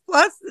Supplies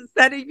Plus that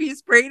said if you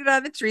sprayed it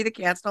on the tree, the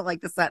cats don't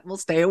like the scent and will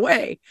stay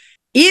away.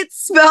 It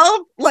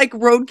smelled like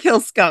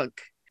roadkill skunk.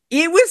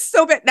 It was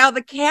so bad. Now,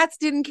 the cats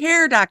didn't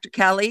care, Dr.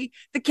 Kelly.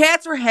 The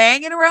cats were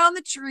hanging around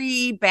the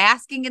tree,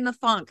 basking in the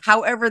funk.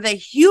 However, the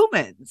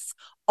humans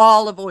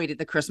all avoided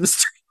the Christmas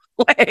tree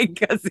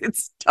because it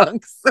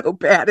stunk so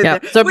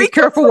bad. So be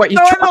careful what you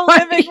try. In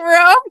the living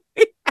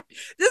room.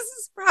 This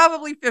is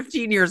probably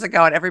 15 years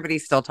ago, and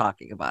everybody's still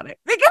talking about it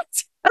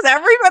because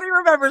everybody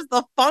remembers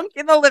the funk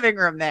in the living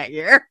room that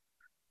year.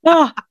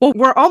 Well,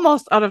 we're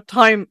almost out of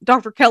time.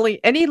 Dr. Kelly,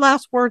 any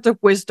last words of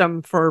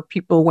wisdom for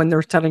people when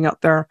they're setting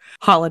up their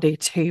holiday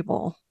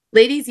table?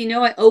 Ladies,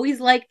 I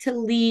always like to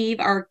leave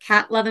our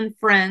cat-loving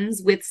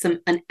friends with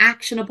an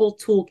actionable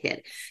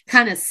toolkit,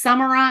 kind of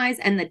summarize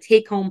and the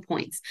take-home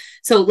points.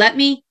 So let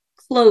me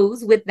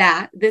close with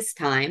that this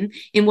time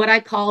in what I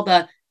call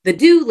the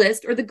do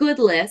list or the good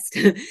list,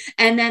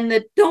 and then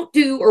the don't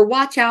do or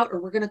watch out, or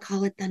we're going to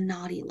call it the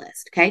naughty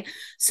list. Okay.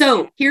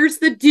 So here's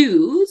the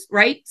do's,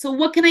 right? So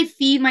what can I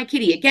feed my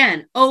kitty?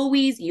 Again,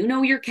 always,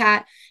 your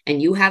cat and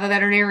you have a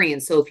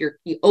veterinarian. So if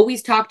you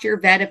always talk to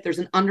your vet if there's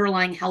an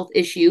underlying health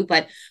issue,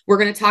 but we're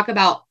going to talk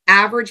about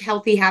average,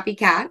 healthy, happy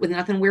cat with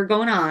nothing weird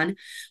going on.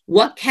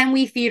 What can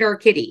we feed our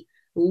kitty?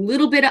 A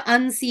little bit of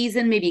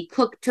unseasoned, maybe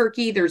cooked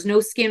turkey. There's no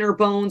skin or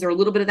bones, or a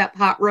little bit of that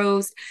pot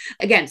roast.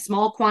 Again,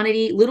 small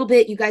quantity, a little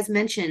bit. You guys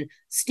mentioned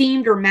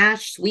steamed or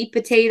mashed sweet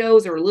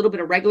potatoes or a little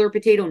bit of regular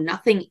potato,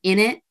 nothing in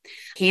it.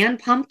 Canned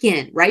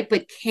pumpkin, right?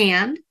 But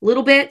canned,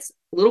 little bits,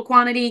 little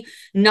quantity,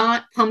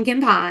 not pumpkin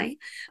pie.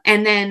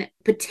 And then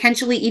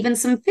potentially even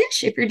some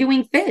fish if you're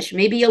doing fish,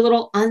 maybe a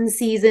little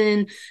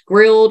unseasoned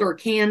grilled or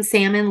canned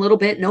salmon, little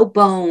bit, no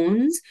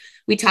bones.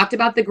 We talked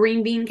about the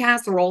green bean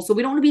casserole. So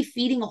we don't want to be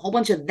feeding a whole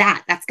bunch of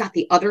that. That's got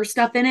the other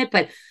stuff in it,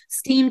 but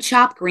steamed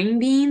chopped green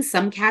beans,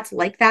 some cats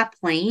like that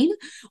plain,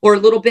 or a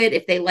little bit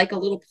if they like a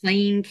little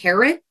plain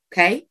carrot.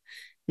 Okay.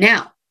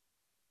 Now,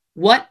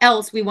 what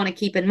else we want to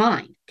keep in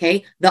mind?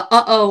 Okay. The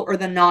or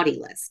the naughty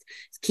list.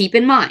 Keep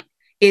in mind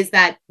is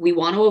that we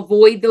want to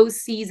avoid those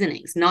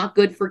seasonings, not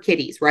good for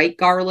kitties, right?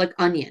 Garlic,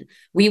 onion.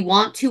 We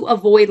want to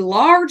avoid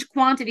large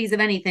quantities of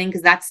anything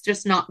because that's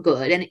just not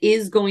good and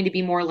is going to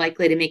be more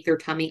likely to make their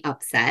tummy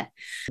upset.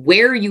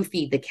 Where you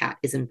feed the cat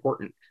is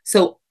important.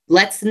 So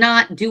let's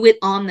not do it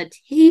on the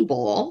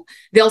table.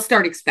 They'll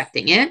start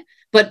expecting it,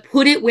 but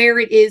put it where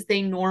it is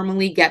they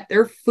normally get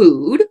their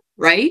food,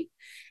 right?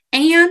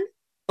 And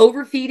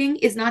overfeeding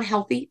is not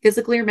healthy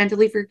physically or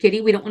mentally for your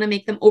kitty. We don't want to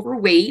make them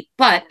overweight,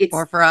 but it's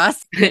or for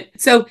us.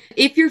 So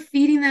if you're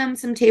feeding them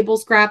some table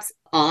scraps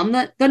on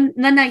the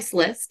nice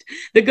list,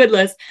 the good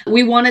list,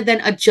 we want to then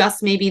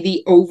adjust maybe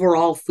the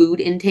overall food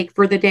intake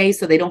for the day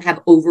so they don't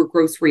have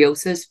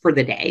overgrosseriosis for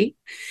the day.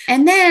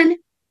 And then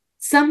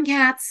some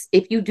cats,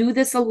 if you do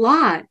this a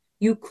lot,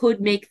 you could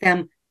make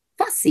them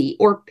fussy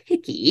or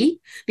picky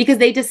because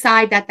they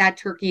decide that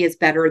turkey is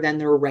better than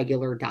their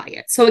regular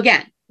diet. So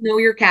again, know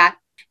your cat.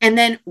 And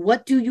then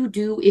what do you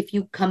do if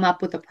you come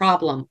up with a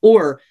problem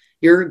or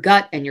your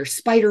gut and your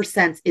spider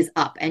sense is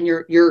up and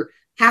your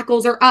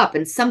hackles are up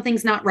and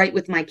something's not right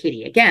with my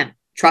kitty? Again,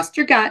 trust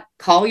your gut,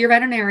 call your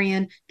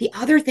veterinarian. The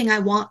other thing I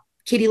want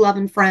kitty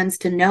loving friends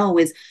to know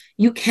is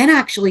you can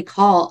actually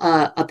call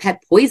a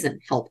pet poison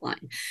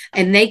helpline,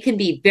 and they can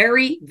be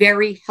very,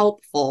 very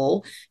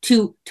helpful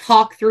to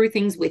talk through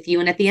things with you.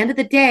 And at the end of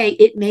the day,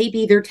 it may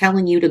be they're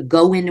telling you to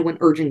go into an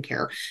urgent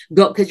care,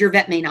 go because your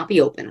vet may not be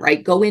open,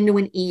 right? Go into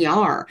an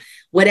ER.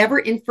 Whatever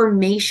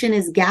information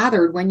is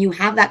gathered when you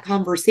have that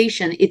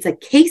conversation, it's a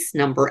case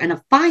number and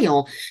a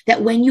file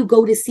that when you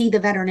go to see the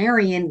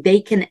veterinarian,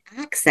 they can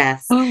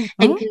access and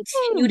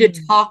continue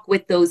to talk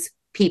with those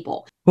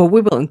people. Well,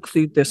 we will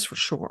include this for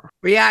sure.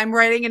 Yeah, I'm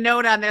writing a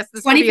note on this.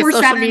 This will be a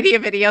social 24/7. media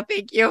video.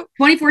 Thank you.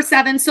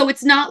 24/7. So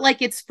it's not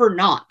like it's for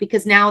naught,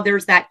 because now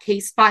there's that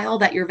case file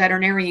that your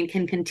veterinarian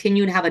can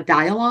continue to have a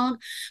dialogue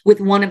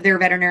with one of their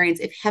veterinarians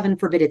if heaven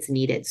forbid it's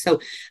needed. So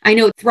I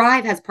know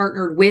Thrive has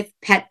partnered with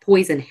Pet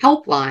Poison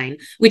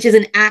Helpline, which is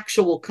an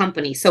actual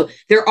company. So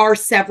there are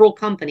several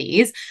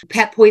companies.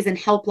 Pet Poison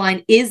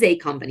Helpline is a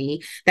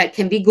company that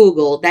can be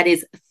Googled that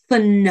is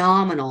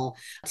phenomenal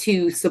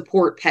to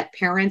support pet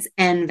parents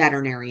and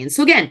veterinarians.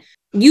 So again,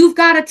 you've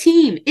got a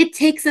team. It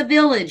takes a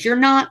village. You're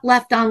not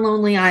left on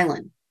Lonely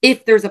Island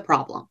if there's a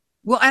problem.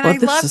 Well, and Well, I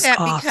this love is that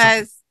awesome.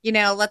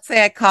 because, let's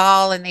say I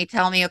call and they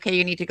tell me, okay,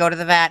 you need to go to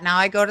the vet. Now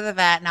I go to the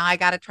vet. Now I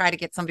got to try to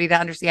get somebody to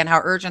understand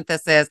how urgent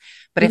this is.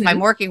 But if I'm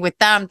working with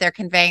them, they're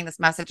conveying this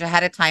message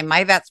ahead of time.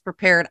 My vet's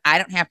prepared. I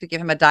don't have to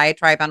give him a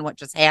diatribe on what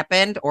just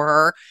happened or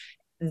her.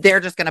 They're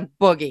just going to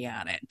boogie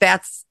on it.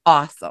 That's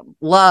awesome.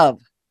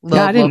 Love.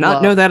 Yeah, I did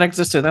not know that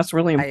existed. That's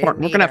really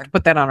important. We're going to have either. to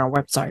put that on our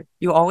website.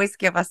 You always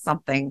give us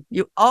something.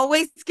 You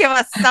always give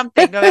us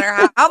something, no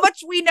matter how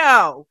much we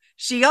know.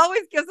 She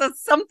always gives us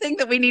something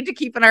that we need to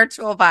keep in our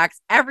toolbox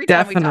every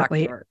time we talk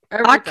to her.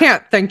 I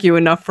can't thank you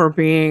enough for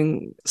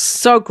being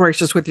so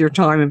gracious with your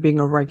time and being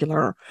a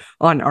regular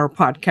on our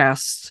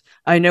podcast.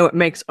 I know it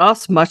makes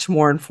us much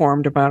more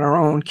informed about our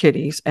own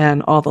kitties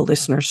and all the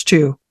listeners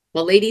too.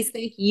 Well, ladies,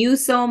 thank you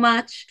so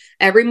much.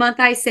 Every month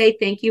I say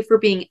thank you for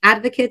being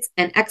advocates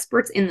and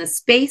experts in the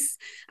space.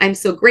 I'm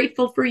so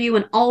grateful for you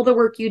and all the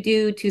work you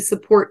do to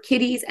support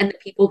kitties and the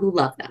people who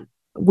love them.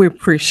 We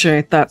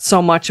appreciate that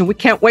so much. And we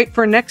can't wait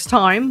for next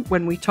time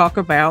when we talk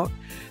about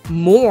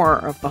more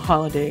of the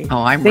holiday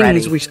I'm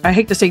things. ready. I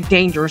hate to say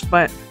dangers,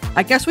 but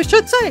I guess we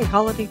should say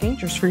holiday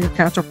dangers for your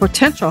cats or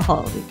potential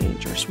holiday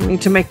dangers. We need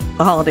to make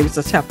the holidays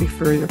as happy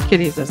for your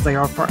kitties as they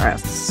are for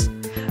us.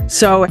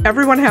 So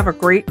everyone have a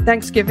great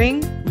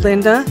Thanksgiving.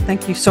 Linda,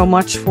 thank you so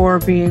much for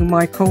being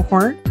my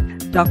cohort.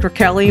 Dr.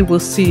 Kelly, we'll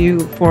see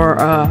you for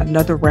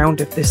another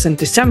round of this in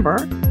December.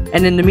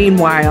 And in the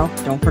meanwhile,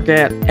 don't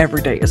forget,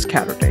 every day is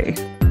Catterday.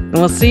 And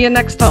we'll see you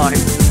next time.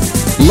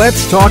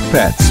 Let's Talk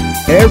Pets,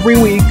 every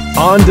week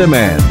on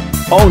demand,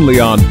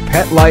 only on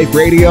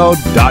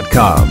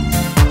PetLifeRadio.com.